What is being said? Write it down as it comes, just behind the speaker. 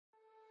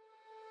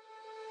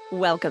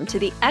Welcome to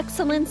the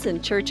Excellence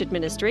in Church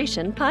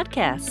Administration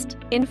podcast,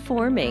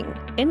 informing,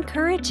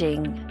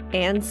 encouraging,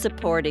 and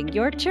supporting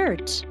your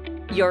church.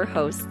 Your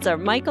hosts are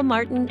Michael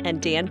Martin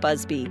and Dan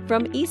Busby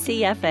from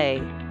ECFA.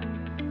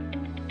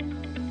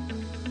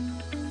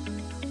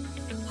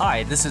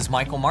 Hi, this is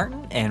Michael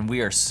Martin, and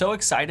we are so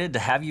excited to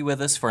have you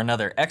with us for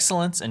another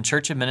Excellence in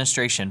Church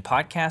Administration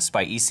podcast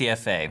by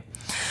ECFA.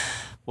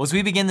 Well, as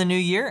we begin the new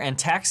year and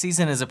tax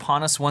season is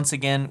upon us once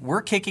again,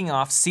 we're kicking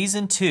off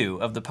season 2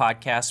 of the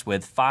podcast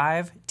with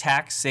 5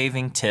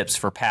 tax-saving tips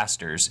for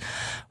pastors.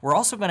 We're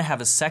also going to have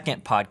a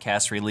second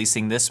podcast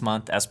releasing this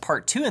month as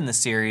part 2 in the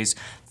series,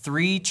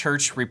 3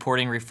 church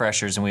reporting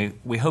refreshers, and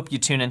we hope you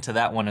tune into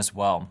that one as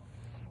well.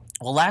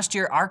 Well, last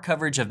year, our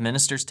coverage of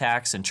ministers'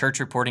 tax and church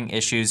reporting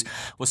issues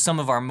was some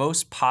of our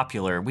most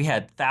popular. We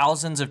had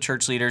thousands of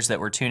church leaders that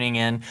were tuning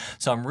in,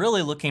 so I'm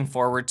really looking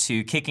forward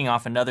to kicking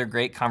off another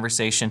great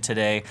conversation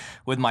today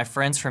with my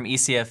friends from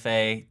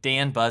ECFA,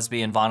 Dan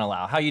Busby and Vonna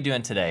Lau. How are you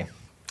doing today?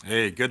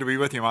 Hey, good to be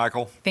with you,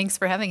 Michael. Thanks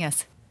for having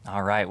us.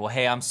 All right. Well,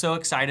 hey, I'm so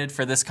excited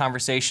for this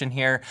conversation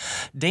here.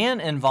 Dan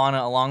and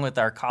Vonna, along with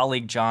our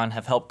colleague John,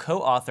 have helped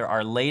co-author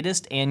our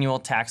latest annual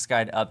tax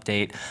guide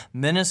update,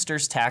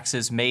 Ministers'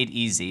 Taxes Made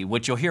Easy,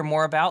 which you'll hear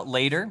more about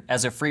later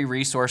as a free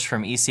resource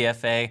from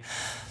ECFA.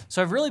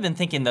 So I've really been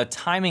thinking the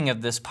timing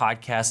of this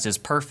podcast is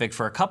perfect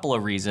for a couple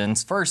of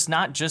reasons. First,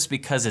 not just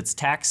because it's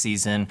tax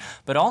season,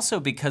 but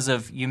also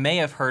because you may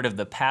have heard of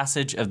the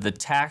passage of the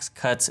Tax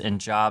Cuts and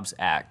Jobs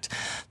Act.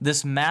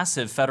 This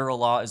massive federal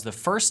law is the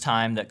first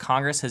time that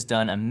Congress has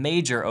done a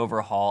major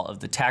overhaul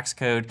of the tax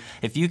code,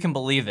 if you can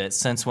believe it,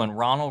 since when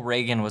Ronald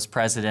Reagan was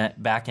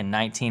president back in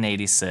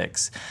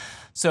 1986.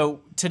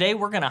 So today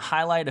we're going to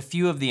highlight a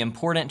few of the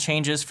important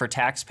changes for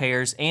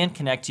taxpayers and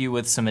connect you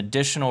with some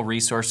additional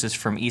resources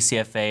from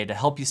ECFA to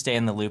help you stay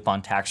in the loop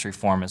on tax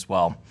reform as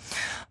well.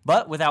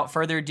 But without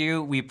further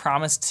ado, we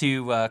promised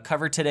to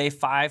cover today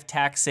 5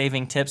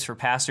 tax-saving tips for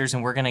pastors,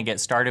 and we're going to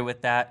get started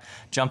with that,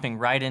 jumping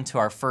right into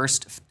our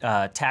first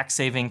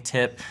tax-saving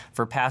tip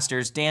for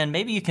pastors. Dan,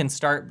 maybe you can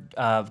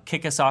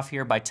kick us off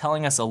here by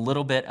telling us a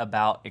little bit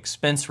about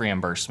expense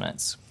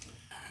reimbursements.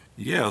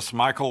 Yes,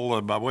 Michael,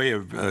 by way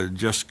of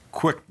just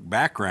quick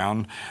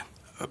background,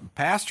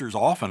 pastors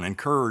often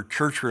incur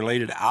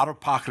church-related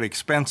out-of-pocket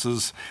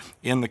expenses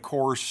in the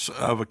course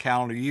of a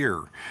calendar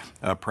year,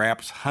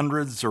 perhaps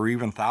hundreds or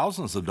even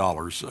thousands of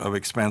dollars of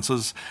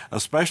expenses,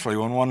 especially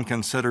when one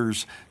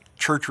considers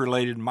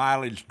church-related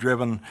mileage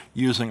driven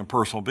using a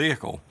personal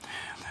vehicle.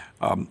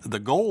 The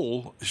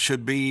goal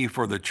should be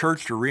for the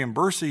church to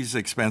reimburse these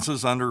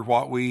expenses under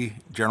what we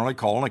generally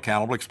call an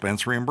accountable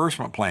expense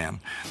reimbursement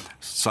plan.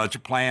 Such a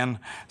plan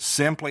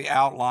simply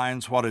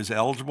outlines what is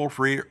eligible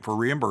for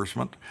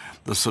reimbursement,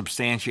 the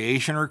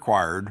substantiation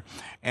required,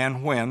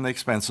 and when the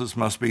expenses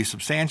must be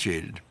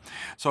substantiated.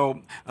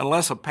 So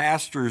unless a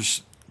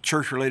pastor's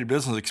church-related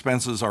business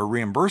expenses are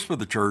reimbursed by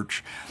the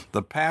church,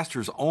 the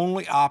pastor's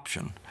only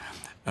option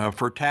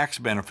for tax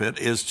benefit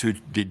is to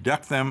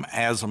deduct them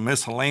as a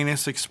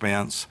miscellaneous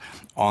expense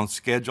on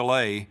Schedule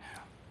A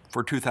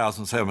for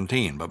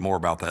 2017, but more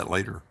about that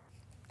later.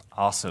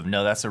 Awesome.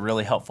 No, that's a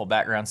really helpful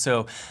background.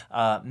 So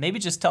maybe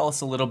just tell us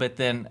a little bit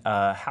then,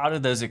 how do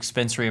those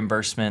expense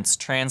reimbursements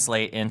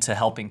translate into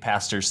helping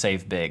pastors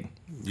save big?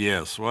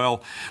 Yes.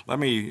 Well, let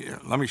me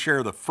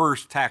share the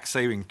first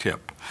tax-saving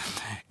tip.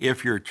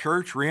 If your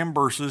church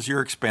reimburses your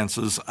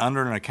expenses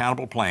under an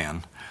accountable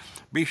plan,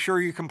 be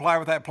sure you comply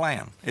with that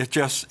plan. It's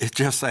just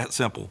that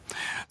simple.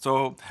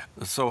 So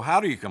how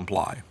do you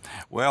comply?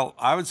 Well,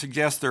 I would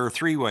suggest there are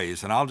 3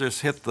 ways, and I'll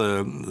just hit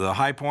the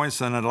high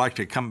points, and I'd like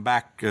to come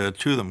back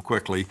to them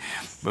quickly.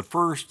 But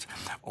first,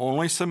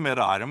 only submit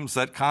items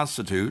that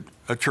constitute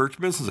a church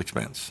business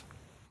expense.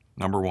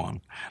 Number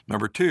 1.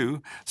 Number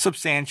 2,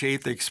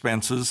 substantiate the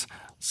expenses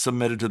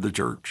submitted to the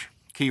church.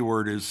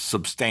 Keyword is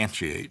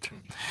substantiate.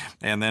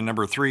 And then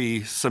number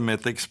 3,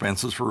 submit the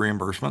expenses for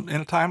reimbursement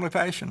in a timely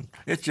fashion.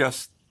 It's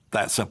just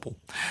that simple.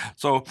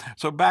 So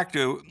back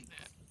to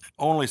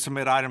only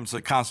submit items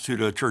that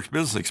constitute a church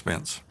business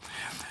expense.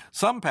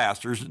 Some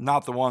pastors,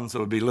 not the ones that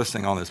would be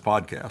listening on this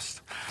podcast,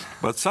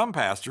 but some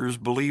pastors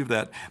believe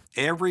that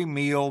every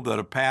meal that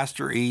a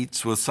pastor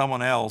eats with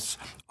someone else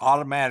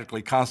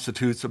automatically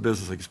constitutes a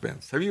business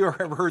expense. Have you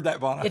ever heard that,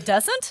 Vonna? It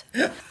doesn't?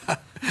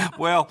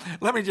 Well,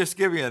 let me just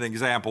give you an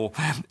example.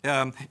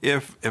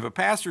 If a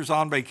pastor's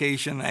on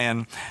vacation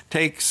and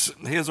takes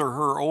his or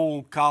her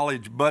old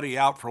college buddy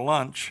out for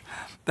lunch,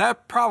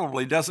 that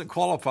probably doesn't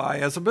qualify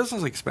as a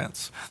business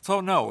expense.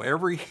 So no,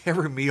 every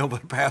meal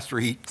that a pastor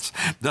eats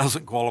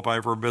doesn't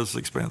qualify for a business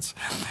expense.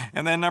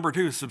 And then number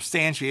 2,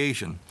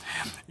 substantiation.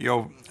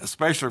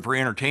 Especially for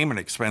entertainment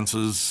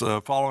expenses,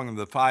 following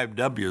the 5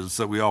 W's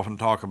that we often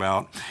talk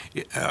about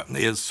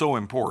is so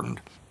important.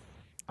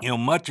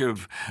 Much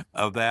of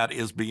that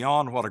is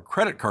beyond what a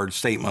credit card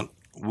statement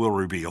will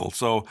reveal.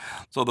 So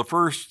the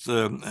first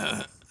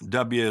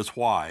W is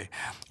why.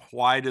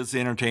 Why does the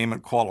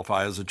entertainment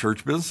qualify as a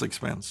church business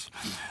expense?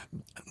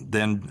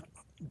 Then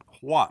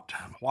what?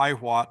 Why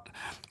what?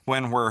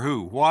 When, where,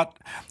 who?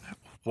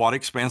 what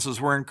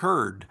expenses were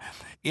incurred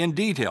in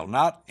detail,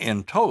 not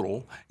in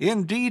total,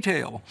 in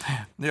detail.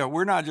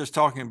 We're not just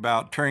talking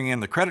about turning in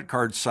the credit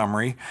card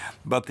summary,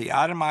 but the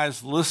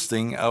itemized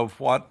listing of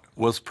what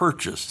was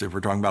purchased. If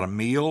we're talking about a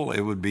meal,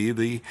 it would be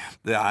the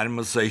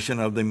itemization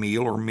of the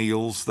meal or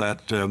meals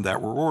that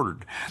were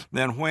ordered.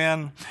 Then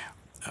when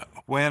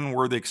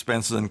were the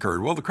expenses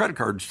incurred? Well, the credit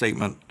card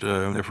statement,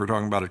 if we're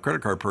talking about a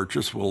credit card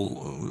purchase,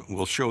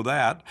 will show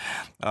that.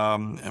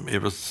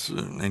 If it's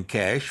in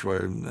cash,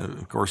 well,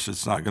 of course,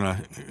 it's not going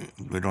to.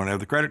 We don't have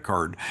the credit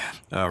card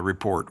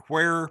report.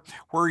 Where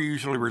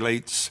usually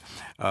relates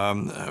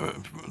to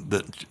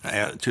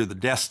the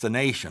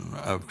destination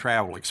of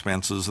travel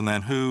expenses, and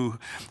then who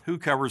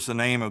covers the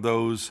name of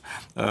those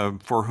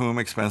for whom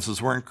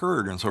expenses were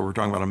incurred. And so we're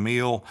talking about a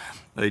meal,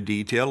 a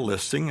detailed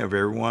listing of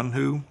everyone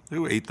who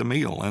ate the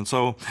meal. And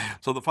so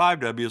the 5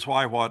 W's: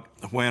 why, what,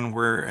 when,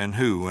 where, and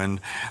who.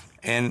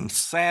 And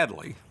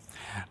sadly,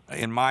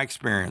 in my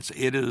experience,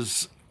 it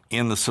is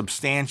in the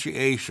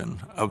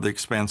substantiation of the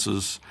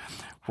expenses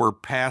where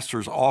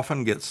pastors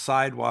often get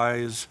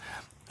sideways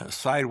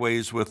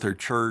with their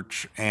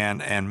church,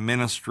 and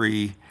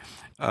ministry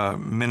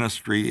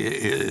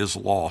is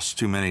lost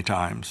too many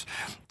times.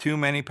 Too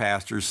many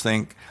pastors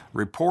think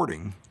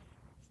reporting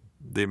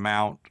the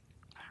amount,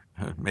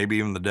 maybe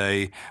even the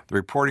day, the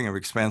reporting of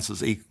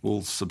expenses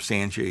equals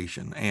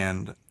substantiation,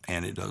 and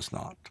it does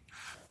not.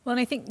 Well, and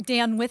I think,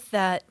 Dan, with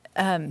that,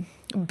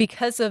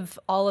 because of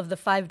all of the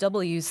 5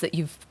 W's that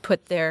you've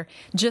put there,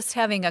 just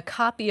having a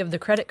copy of the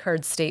credit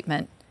card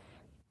statement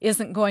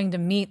isn't going to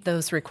meet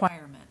those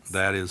requirements.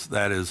 That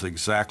is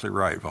exactly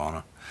right,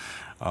 Vonna.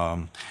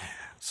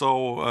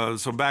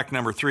 So back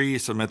number 3,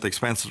 submit the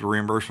expenses for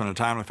reimbursement in a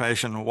timely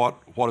fashion. What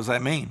does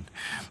that mean?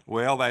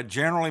 Well, that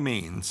generally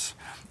means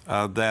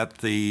that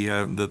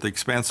the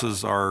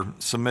expenses are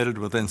submitted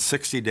within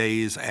 60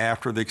 days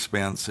after the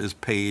expense is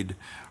paid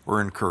or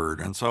incurred.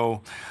 And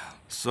so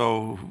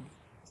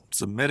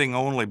submitting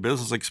only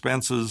business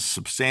expenses,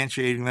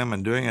 substantiating them,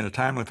 and doing it in a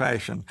timely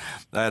fashion,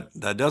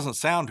 that doesn't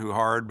sound too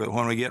hard, but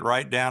when we get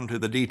right down to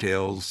the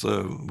details,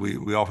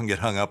 we often get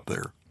hung up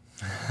there.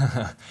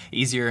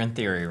 Easier in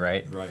theory,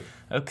 right? Right.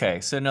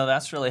 Okay, so no,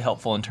 that's really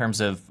helpful in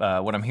terms of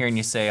what I'm hearing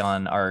you say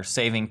on our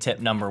saving tip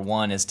number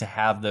 1 is to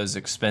have those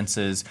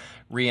expenses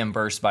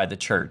reimbursed by the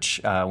church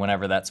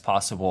whenever that's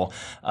possible.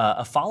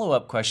 A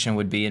follow-up question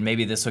would be, and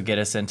maybe this will get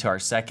us into our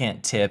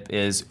second tip,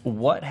 is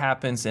what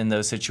happens in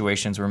those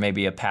situations where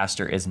maybe a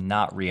pastor is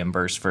not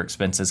reimbursed for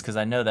expenses? Because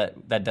I know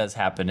that does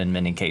happen in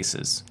many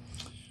cases.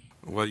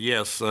 Well,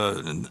 yes,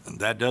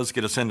 that does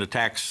get us into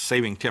tax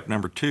saving tip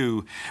number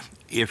 2.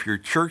 If your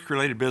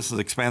church-related business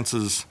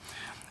expenses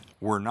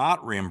were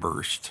not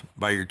reimbursed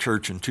by your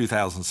church in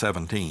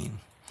 2017,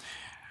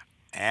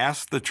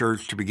 ask the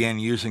church to begin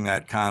using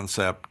that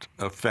concept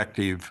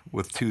effective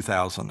with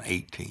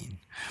 2018.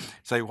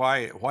 Say,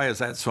 why is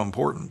that so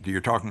important? You're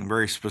talking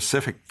very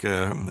specific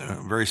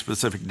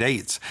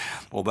dates.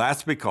 Well,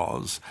 that's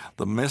because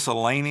the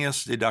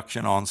miscellaneous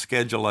deduction on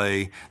Schedule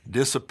A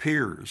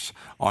disappears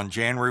on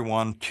January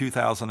 1,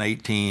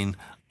 2018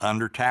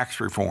 under tax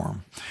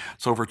reform.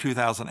 So for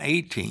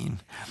 2018,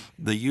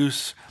 the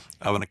use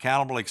of an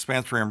accountable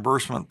expense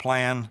reimbursement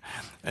plan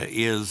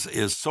is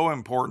so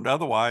important.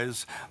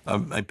 Otherwise,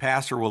 a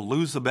pastor will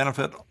lose the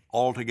benefit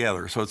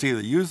altogether. So it's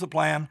either use the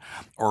plan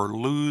or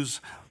lose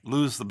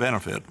the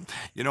benefit.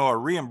 You know, a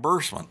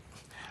reimbursement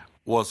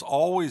was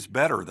always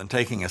better than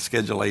taking a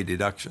Schedule A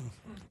deduction.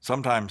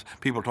 Sometimes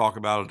people talk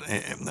about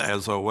it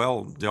as,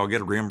 well, they'll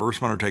get a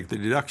reimbursement or take the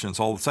deduction. It's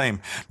all the same.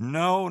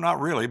 No, not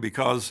really,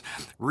 because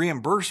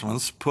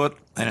reimbursements put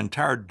an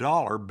entire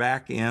dollar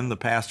back in the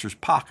pastor's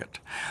pocket,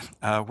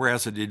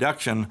 whereas a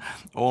deduction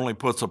only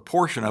puts a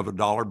portion of a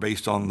dollar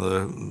based on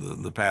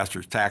the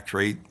pastor's tax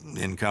rate,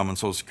 income and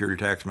Social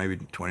Security tax, maybe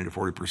 20 to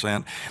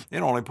 40%. It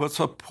only puts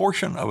a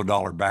portion of a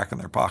dollar back in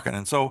their pocket,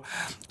 and so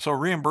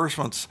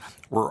reimbursements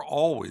were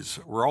always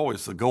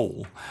the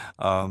goal,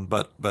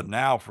 but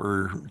now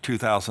for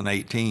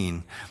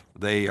 2018,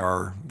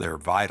 they're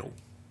vital.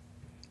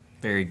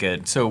 Very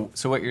good. So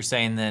what you're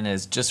saying then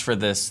is just for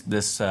this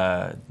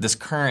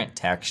current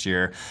tax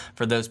year,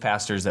 for those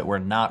pastors that were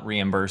not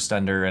reimbursed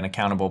under an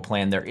accountable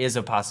plan, there is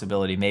a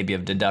possibility maybe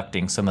of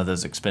deducting some of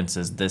those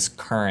expenses this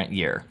current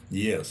year.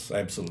 Yes,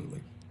 absolutely.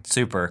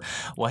 Super.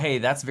 Well, hey,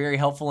 that's very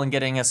helpful in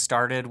getting us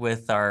started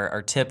with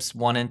our tips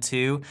 1 and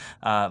 2.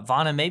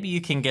 Vonna, maybe you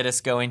can get us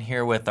going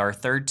here with our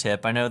third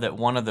tip. I know that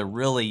one of the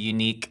really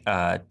unique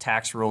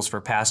tax rules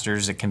for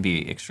pastors, it can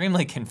be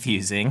extremely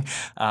confusing,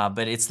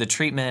 but it's the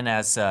treatment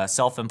as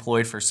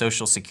self-employed for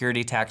Social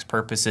Security tax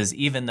purposes,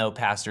 even though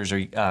pastors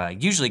are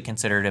usually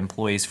considered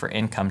employees for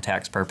income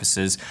tax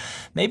purposes.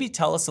 Maybe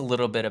tell us a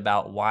little bit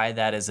about why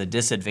that is a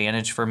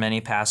disadvantage for many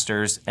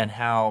pastors and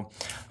how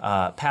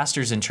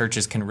pastors and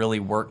churches can really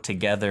work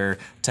together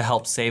to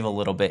help save a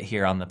little bit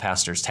here on the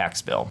pastor's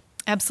tax bill.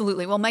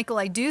 Absolutely. Well, Michael,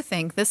 I do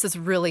think this is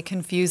really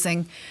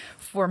confusing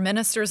for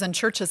ministers and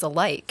churches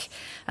alike.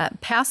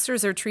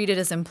 Pastors are treated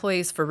as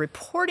employees for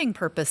reporting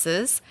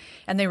purposes,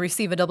 and they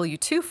receive a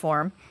W-2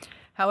 form.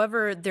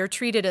 However, they're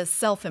treated as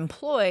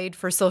self-employed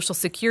for Social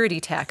Security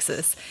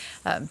taxes.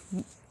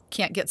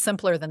 Can't get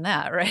simpler than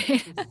that,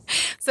 right?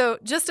 So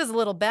just as a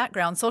little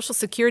background, Social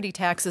Security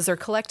taxes are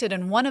collected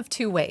in one of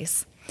two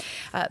ways.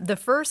 The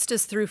first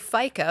is through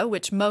FICA,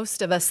 which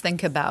most of us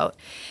think about,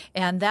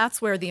 and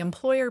that's where the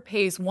employer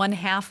pays one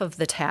half of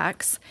the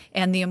tax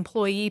and the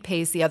employee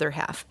pays the other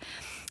half.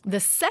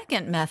 The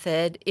second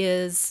method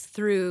is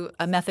through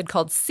a method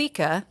called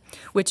ECFA,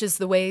 which is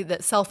the way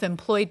that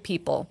self-employed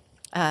people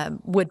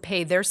would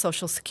pay their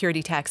Social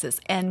Security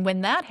taxes. And when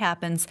that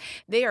happens,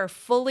 they are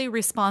fully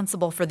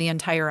responsible for the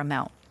entire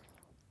amount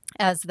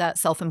as that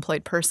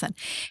self-employed person.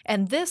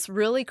 And this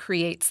really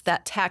creates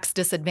that tax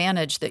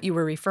disadvantage that you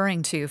were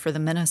referring to for the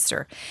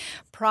minister.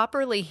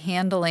 Properly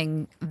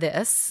handling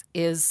this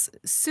is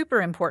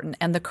super important,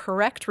 and the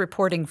correct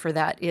reporting for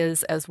that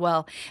is as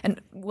well.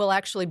 And we'll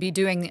actually be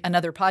doing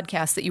another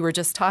podcast that you were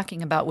just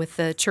talking about with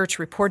the church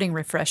reporting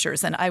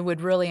refreshers, and I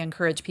would really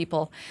encourage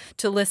people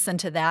to listen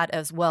to that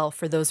as well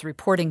for those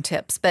reporting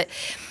tips. But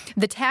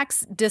the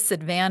tax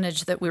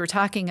disadvantage that we were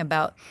talking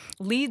about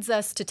leads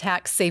us to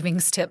tax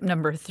savings tip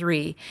number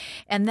 3,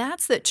 and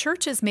that's that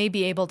churches may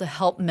be able to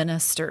help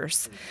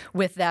ministers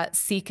with that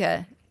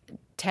ECFA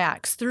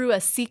tax through a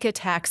ECFA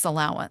tax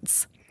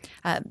allowance.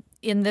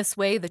 In this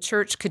way, the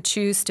church could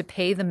choose to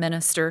pay the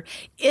minister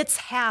its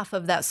half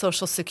of that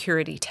Social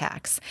Security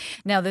tax.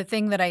 Now, the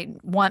thing that I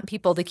want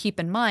people to keep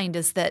in mind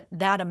is that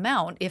that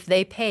amount, if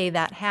they pay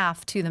that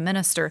half to the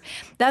minister,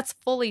 that's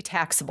fully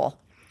taxable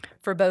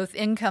for both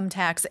income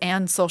tax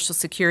and Social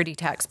Security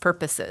tax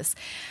purposes.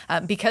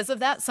 Because of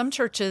that, some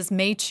churches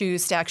may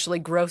choose to actually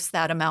gross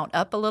that amount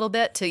up a little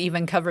bit to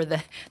even cover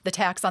the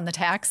tax on the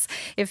tax,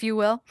 if you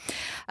will.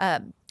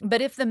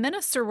 But if the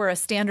minister were a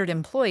standard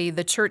employee,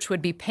 the church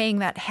would be paying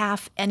that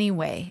half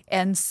anyway.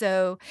 And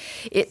so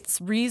it's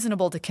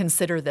reasonable to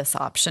consider this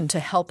option to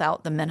help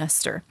out the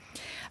minister.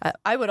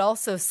 I would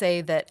also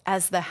say that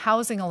as the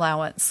housing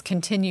allowance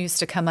continues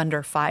to come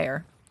under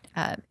fire,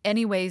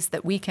 any ways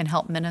that we can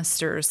help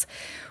ministers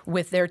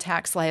with their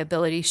tax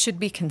liability should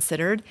be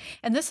considered.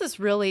 And this is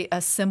really a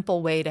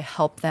simple way to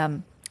help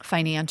them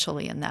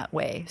financially in that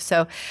way.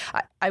 So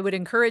I would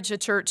encourage a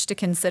church to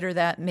consider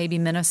that, maybe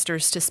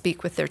ministers to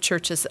speak with their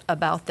churches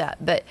about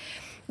that. But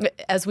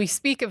as we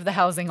speak of the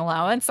housing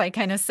allowance, I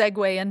kind of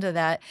segue into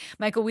that.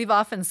 Michael, we've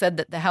often said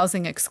that the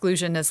housing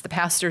exclusion is the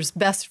pastor's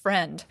best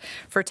friend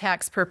for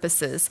tax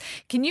purposes.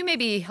 Can you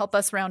maybe help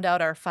us round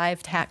out our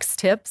 5 tax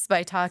tips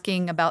by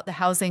talking about the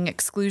housing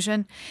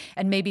exclusion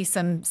and maybe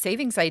some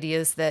savings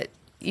ideas that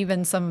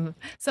even some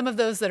of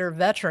those that are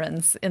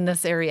veterans in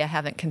this area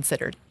haven't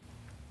considered?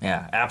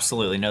 Yeah,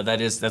 absolutely. No,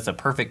 that's a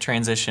perfect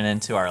transition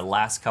into our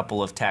last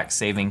couple of tax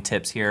saving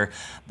tips here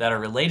that are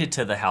related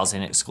to the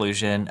housing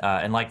exclusion.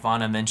 And like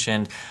Vonna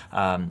mentioned,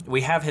 we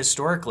have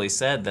historically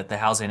said that the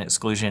housing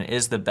exclusion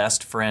is the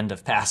best friend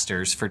of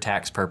pastors for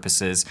tax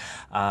purposes.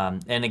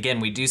 And again,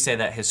 we do say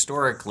that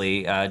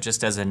historically,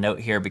 just as a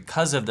note here,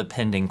 because of the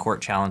pending court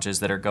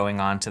challenges that are going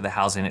on to the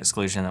housing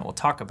exclusion that we'll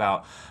talk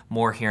about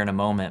more here in a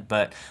moment.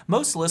 But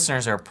most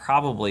listeners are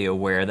probably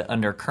aware that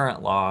under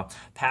current law,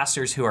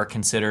 pastors who are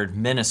considered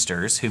ministers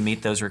who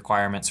meet those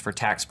requirements for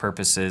tax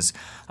purposes,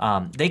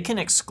 they can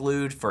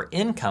exclude for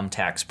income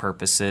tax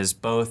purposes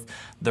both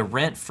the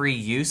rent-free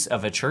use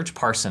of a church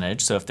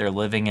parsonage, so if they're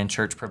living in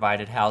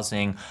church-provided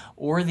housing,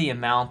 or the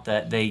amount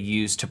that they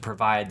use to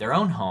provide their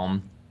own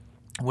home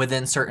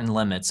within certain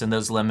limits, and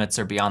those limits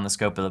are beyond the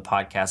scope of the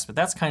podcast, but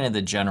that's kind of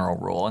the general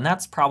rule, and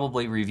that's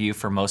probably review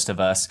for most of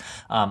us.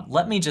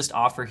 Let me just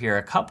offer here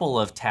a couple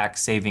of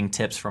tax saving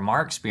tips from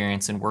our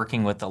experience in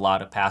working with a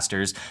lot of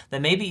pastors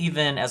that maybe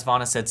even, as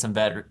Vonna said, some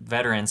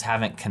veterans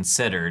haven't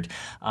considered.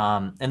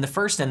 And the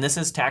first, and this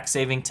is tax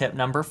saving tip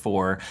number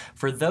 4,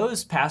 for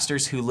those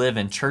pastors who live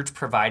in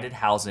church-provided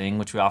housing,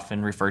 which we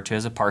often refer to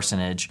as a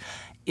parsonage,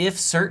 if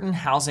certain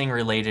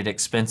housing-related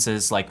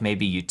expenses like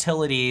maybe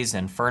utilities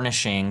and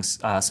furnishings,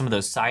 some of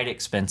those side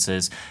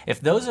expenses,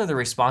 if those are the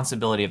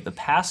responsibility of the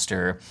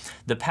pastor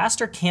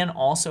can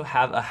also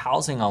have a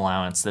housing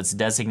allowance that's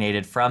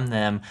designated from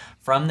them,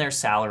 from their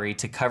salary,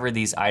 to cover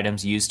these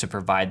items used to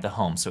provide the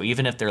home. So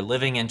even if they're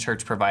living in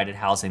church-provided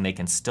housing, they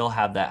can still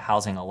have that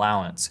housing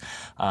allowance.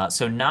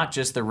 So not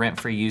just the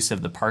rent-free use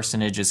of the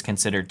parsonage is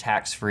considered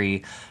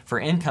tax-free for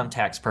income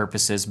tax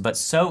purposes, but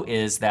so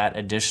is that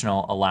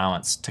additional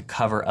allowance to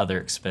cover other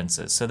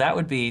expenses. So that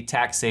would be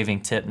tax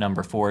saving tip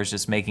number 4, is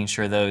just making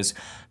sure those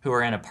who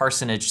are in a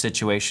parsonage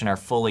situation are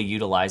fully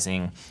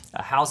utilizing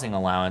a housing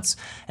allowance.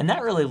 And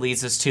that really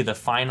leads us to the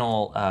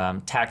final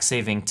tax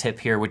saving tip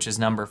here, which is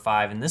number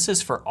 5. And this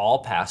is for all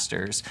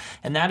pastors.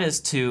 And that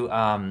is to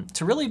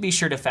really be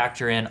sure to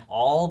factor in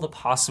all the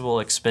possible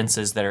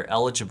expenses that are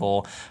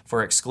eligible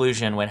for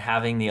exclusion when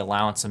having the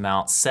allowance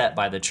amount set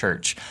by the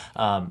church.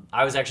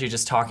 I was actually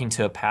just talking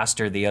to a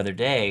pastor the other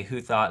day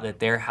who thought that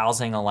their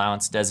housing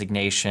allowance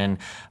designation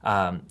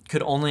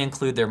could only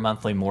include their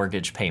monthly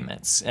mortgage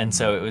payments. And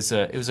so it was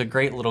a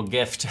great little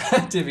gift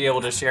to be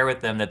able to share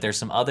with them that there's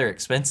some other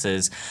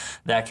expenses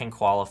that can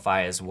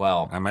qualify as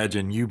well. I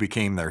imagine you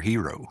became their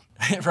hero.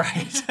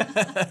 Right.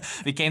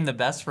 Became the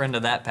best friend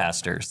of that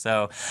pastor.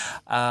 So,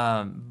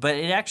 but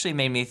it actually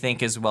made me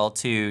think as well,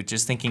 too,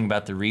 just thinking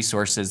about the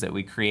resources that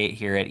we create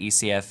here at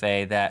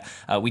ECFA, that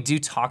we do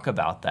talk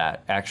about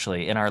that,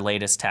 actually, in our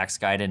latest tax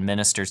guide in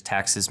Ministers'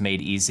 Taxes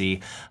Made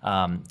Easy.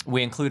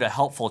 We include a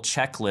helpful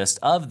checklist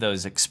of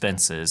those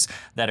expenses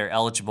that are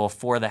eligible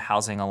for the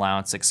housing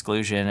allowance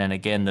exclusion. And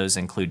again, those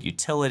include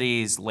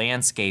utilities,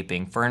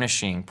 landscaping,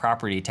 furnishing,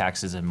 property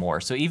taxes, and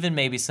more. So even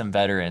maybe some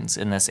veterans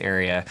in this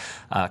area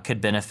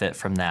could benefit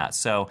from that.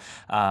 So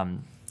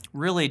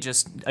really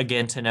just,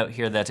 again, to note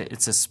here that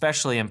it's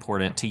especially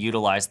important to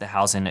utilize the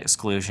housing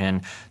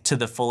exclusion to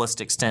the fullest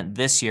extent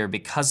this year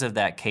because of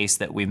that case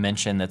that we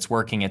mentioned that's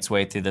working its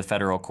way through the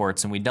federal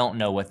courts, and we don't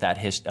know what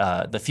that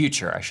the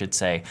future, I should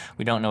say.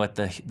 We don't know what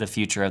the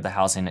future of the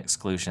housing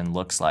exclusion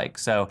looks like.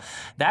 So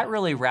that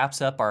really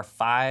wraps up our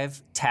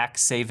 5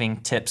 tax-saving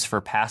tips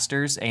for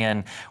pastors,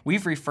 and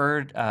we've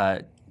referred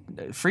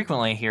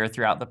frequently here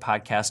throughout the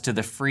podcast to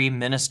the free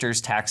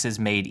Ministers' Taxes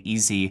Made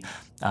Easy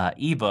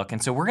ebook.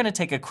 And so we're going to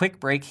take a quick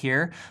break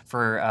here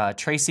for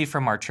Tracy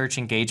from our church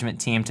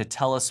engagement team to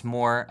tell us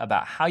more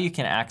about how you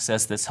can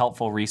access this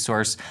helpful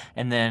resource.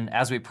 And then,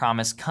 as we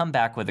promised, come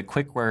back with a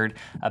quick word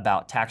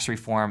about tax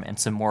reform and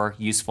some more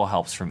useful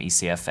helps from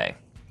ECFA.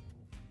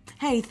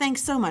 Hey,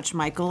 thanks so much,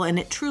 Michael. And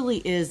it truly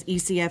is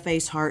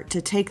ECFA's heart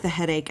to take the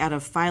headache out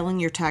of filing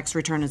your tax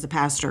return as a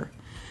pastor.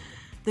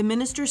 The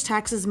Minister's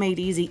Taxes Made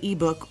Easy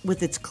ebook,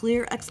 with its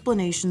clear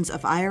explanations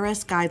of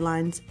IRS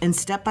guidelines and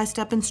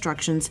step-by-step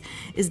instructions,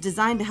 is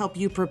designed to help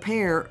you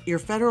prepare your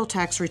federal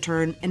tax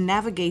return and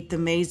navigate the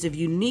maze of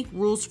unique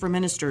rules for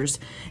ministers,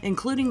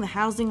 including the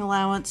housing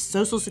allowance,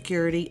 Social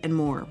Security, and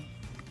more.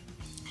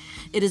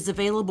 It is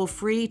available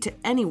free to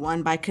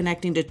anyone by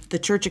connecting to the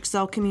Church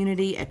Excel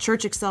community at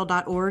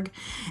churchexcel.org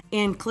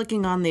and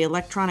clicking on the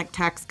electronic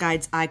tax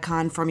guides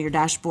icon from your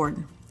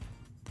dashboard.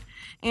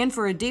 And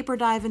for a deeper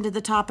dive into the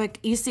topic,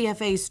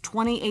 ECFA's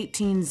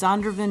 2018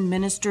 Zondervan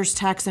Minister's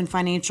Tax and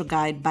Financial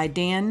Guide by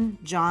Dan,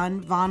 John,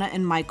 Vanna,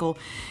 and Michael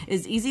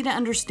is easy to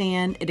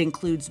understand. It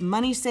includes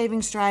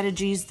money-saving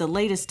strategies, the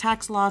latest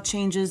tax law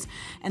changes,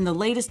 and the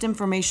latest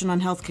information on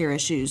healthcare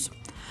issues.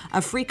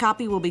 A free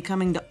copy will be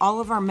coming to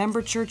all of our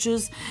member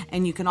churches,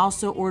 and you can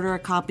also order a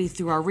copy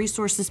through our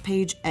resources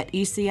page at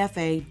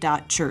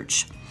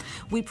ecfa.church.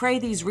 We pray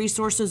these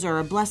resources are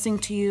a blessing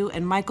to you.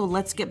 And Michael,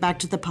 let's get back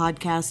to the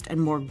podcast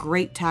and more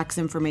great tax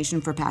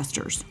information for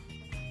pastors.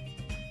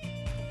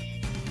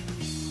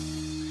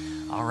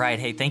 All right.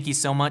 Hey, thank you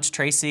so much,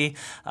 Tracy.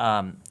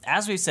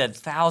 As we've said,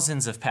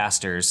 thousands of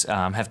pastors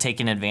have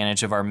taken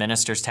advantage of our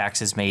Ministers'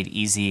 Taxes Made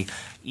Easy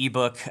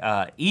ebook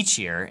each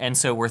year. And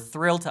so we're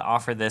thrilled to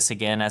offer this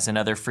again as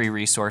another free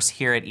resource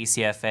here at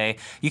ECFA.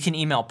 You can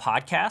email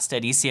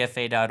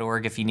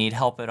podcast@ecfa.org if you need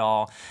help at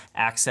all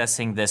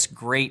accessing this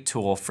great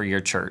tool for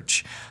your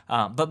church.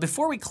 But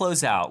before we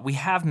close out, we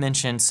have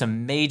mentioned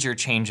some major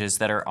changes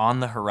that are on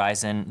the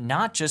horizon,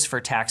 not just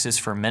for taxes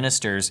for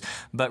ministers,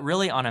 but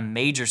really on a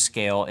major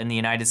scale in the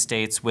United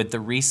States with the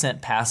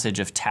recent passage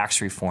of tax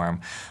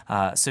reform.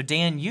 So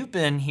Dan, you've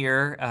been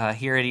here at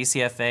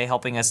ECFA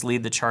helping us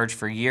lead the charge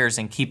for years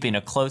and keeping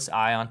a close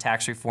eye on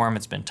tax reform.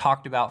 It's been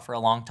talked about for a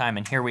long time,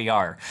 and here we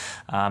are.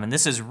 And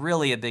this is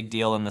really a big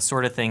deal and the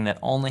sort of thing that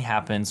only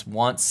happens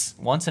once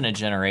in a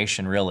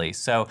generation, really.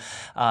 So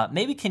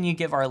maybe can you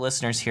give our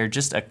listeners here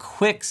just a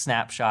quick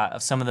snapshot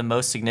of some of the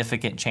most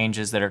significant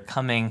changes that are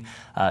coming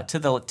to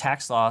the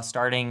tax law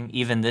starting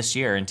even this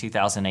year in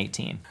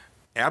 2018?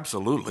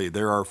 Absolutely.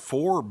 There are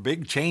 4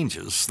 big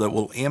changes that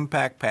will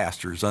impact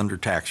pastors under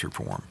tax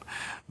reform.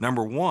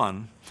 Number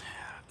 1,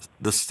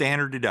 the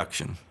standard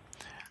deduction.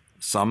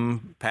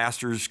 Some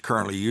pastors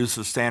currently use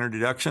the standard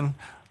deduction.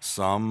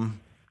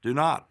 Some do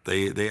not.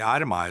 They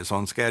itemize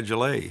on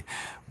Schedule A.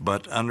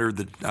 But under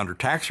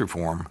tax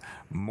reform,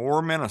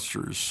 more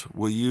ministers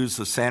will use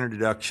the standard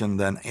deduction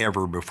than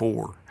ever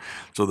before.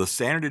 So the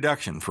standard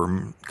deduction for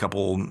a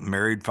couple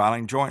married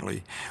filing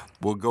jointly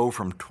will go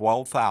from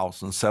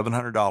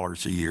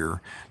 $12,700 a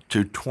year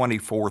to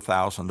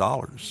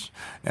 $24,000.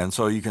 And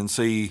so you can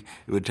see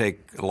it would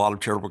take a lot of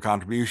charitable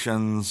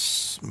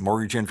contributions,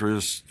 mortgage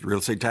interest, real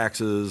estate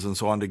taxes, and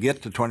so on to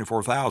get to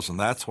 $24,000.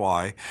 That's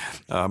why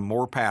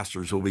more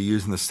pastors will be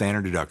using the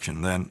standard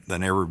deduction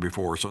than ever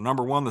before. So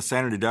number 1, the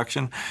standard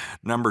deduction.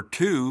 Number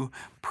 2,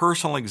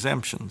 personal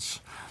exemptions.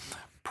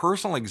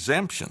 Personal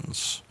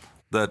exemptions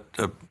that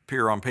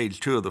appear on page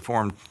 2 of the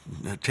Form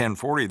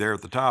 1040 there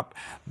at the top,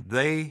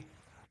 they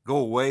go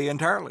away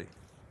entirely.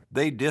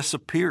 They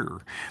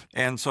disappear.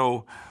 And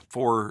so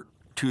for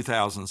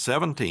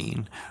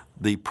 2017,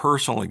 the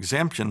personal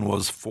exemption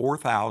was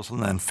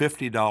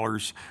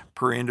 $4,050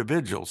 per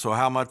individual. So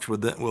how much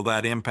will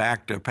that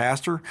impact a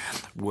pastor?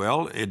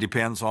 Well, it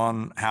depends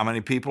on how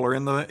many people are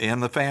in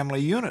the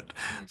family unit.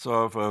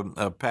 So if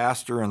a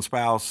pastor and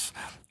spouse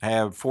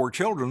have 4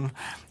 children,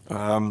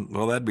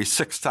 well, that'd be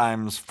 6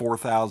 times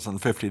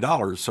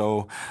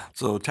 $4,050.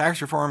 So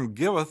tax reform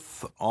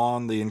giveth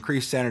on the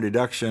increased standard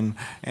deduction,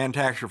 and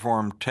tax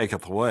reform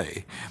taketh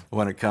away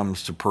when it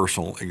comes to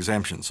personal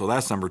exemptions. So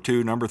that's number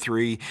 2. Number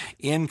 3,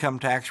 income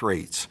tax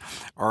rates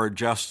are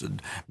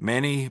adjusted.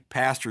 Many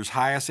pastors'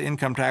 highest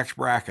income tax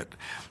bracket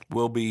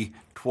will be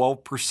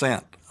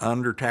 12%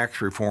 under tax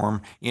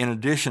reform, in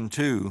addition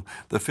to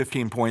the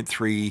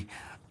 15.3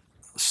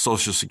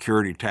 Social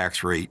Security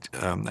tax rate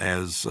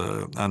as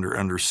under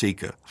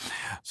ECFA.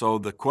 So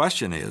the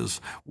question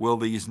is, will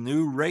these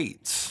new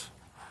rates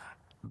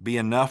be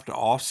enough to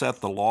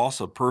offset the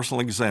loss of personal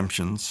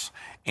exemptions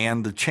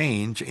and the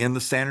change in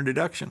the standard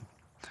deduction?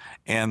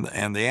 And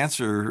the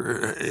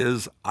answer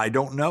is, I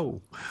don't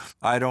know.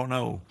 I don't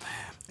know.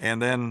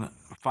 And then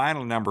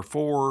finally, number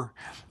 4,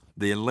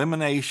 the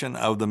elimination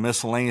of the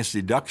miscellaneous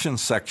deduction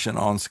section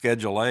on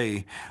Schedule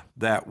A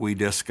that we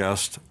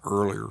discussed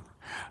earlier.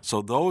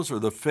 So those are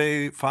the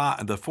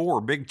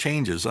 4 big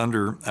changes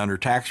under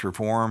tax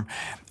reform,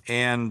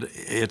 and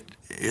it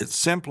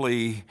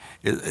simply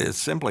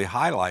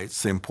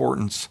highlights the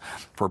importance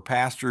for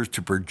pastors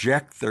to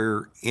project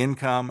their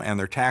income and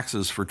their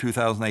taxes for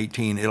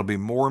 2018. It'll be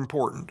more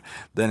important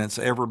than it's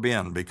ever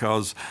been,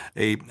 because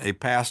a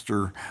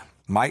pastor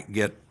might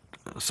get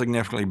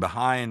significantly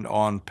behind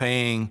on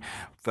paying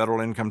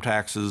federal income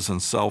taxes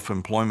and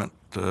self-employment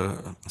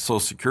Social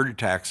Security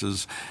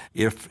taxes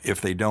if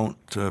they don't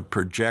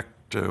project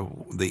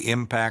the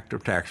impact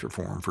of tax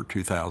reform for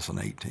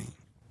 2018.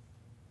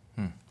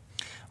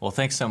 Well,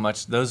 thanks so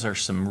much. Those are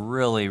some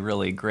really,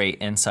 really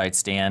great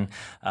insights, Dan.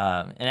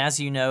 And as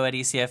you know at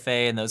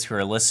ECFA, and those who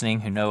are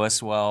listening who know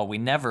us well, we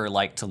never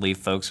like to leave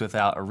folks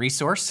without a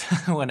resource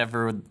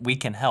whenever we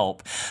can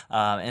help.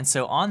 And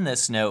so on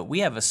this note, we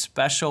have a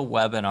special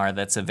webinar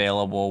that's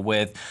available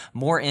with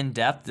more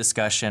in-depth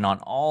discussion on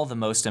all the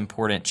most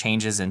important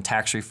changes in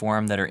tax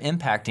reform that are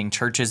impacting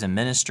churches and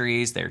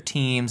ministries, their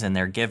teams, and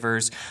their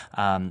givers,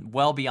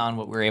 well beyond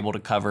what we're able to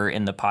cover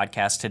in the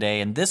podcast today.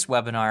 And this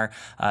webinar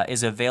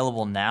is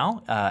available now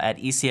at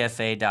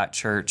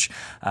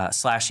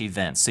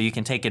ecfa.church/events. So you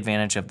can take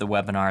advantage of the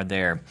webinar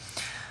there.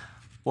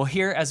 Well,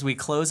 here as we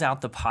close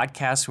out the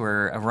podcast,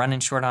 we're running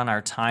short on our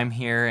time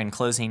here and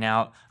closing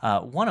out.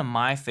 One of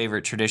my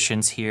favorite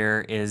traditions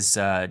here is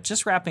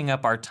just wrapping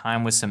up our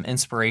time with some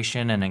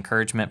inspiration and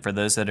encouragement for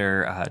those that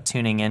are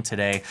tuning in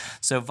today.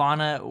 So,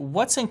 Vonna,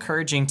 what's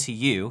encouraging to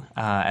you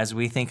as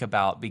we think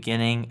about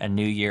beginning a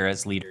new year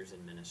as leaders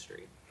in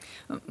ministry?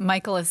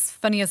 Michael, as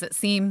funny as it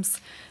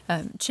seems,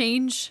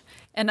 change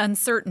and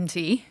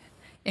uncertainty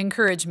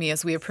encourage me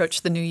as we approach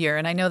the new year.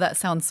 And I know that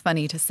sounds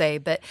funny to say,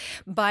 but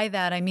by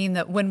that I mean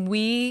that when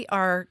we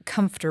are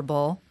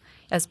comfortable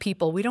as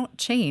people, we don't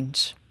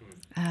change.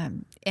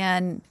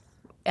 And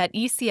at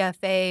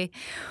ECFA,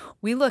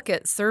 we look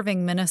at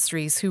serving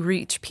ministries who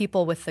reach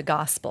people with the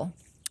gospel.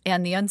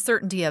 And the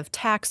uncertainty of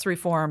tax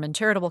reform and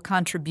charitable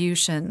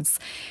contributions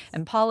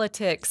and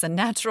politics and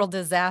natural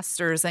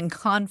disasters and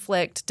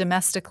conflict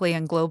domestically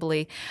and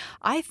globally,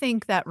 I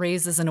think that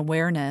raises an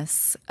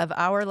awareness of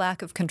our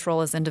lack of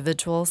control as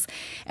individuals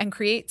and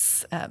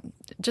creates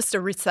just a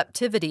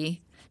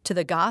receptivity to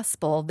the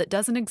gospel that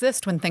doesn't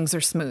exist when things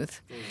are smooth.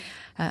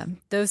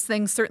 Those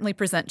things certainly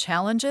present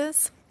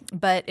challenges,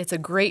 but it's a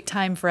great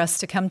time for us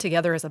to come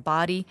together as a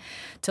body,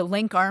 to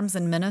link arms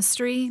in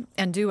ministry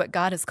and do what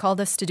God has called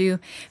us to do,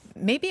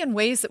 maybe in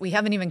ways that we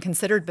haven't even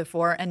considered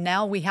before, and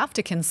now we have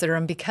to consider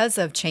them because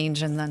of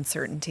change and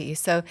uncertainty.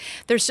 So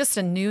there's just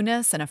a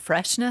newness and a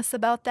freshness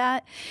about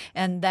that,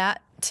 and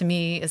that, to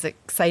me, is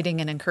exciting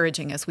and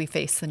encouraging as we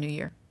face the new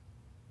year.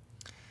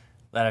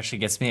 That actually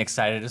gets me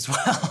excited as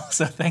well.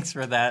 So thanks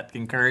for that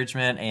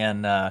encouragement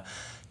and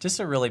just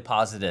a really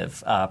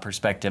positive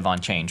perspective on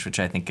change, which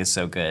I think is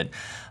so good.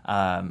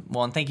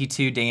 Well, and thank you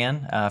too,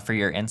 Dan, for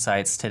your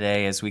insights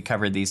today as we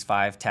covered these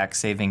 5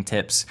 tax-saving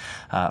tips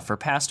for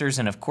pastors.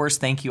 And of course,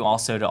 thank you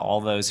also to all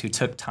those who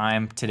took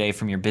time today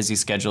from your busy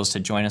schedules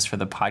to join us for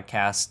the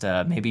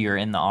podcast. Maybe you're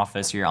in the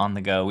office, you're on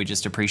the go. We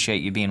just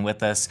appreciate you being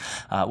with us.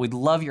 We'd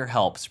love your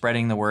help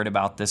spreading the word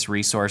about this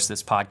resource,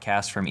 this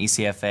podcast from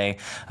ECFA.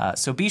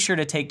 So be sure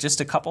to take just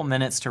a couple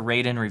minutes to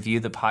rate and review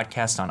the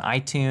podcast on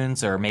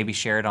iTunes or maybe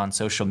share it on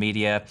social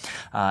media.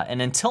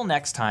 And until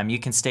next time, you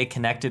can stay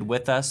connected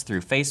with us through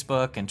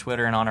Facebook and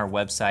Twitter and on our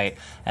website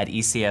at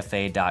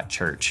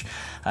ecfa.church.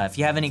 If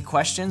you have any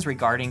questions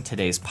regarding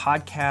today's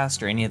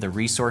podcast or any of the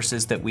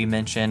resources that we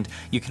mentioned,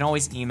 you can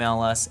always email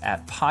us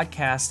at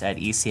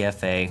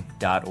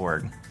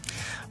podcast@ecfa.org.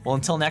 Well,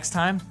 until next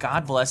time,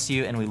 God bless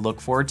you, and we look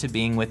forward to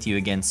being with you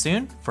again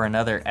soon for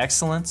another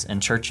Excellence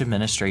in Church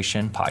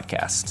Administration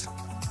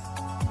podcast.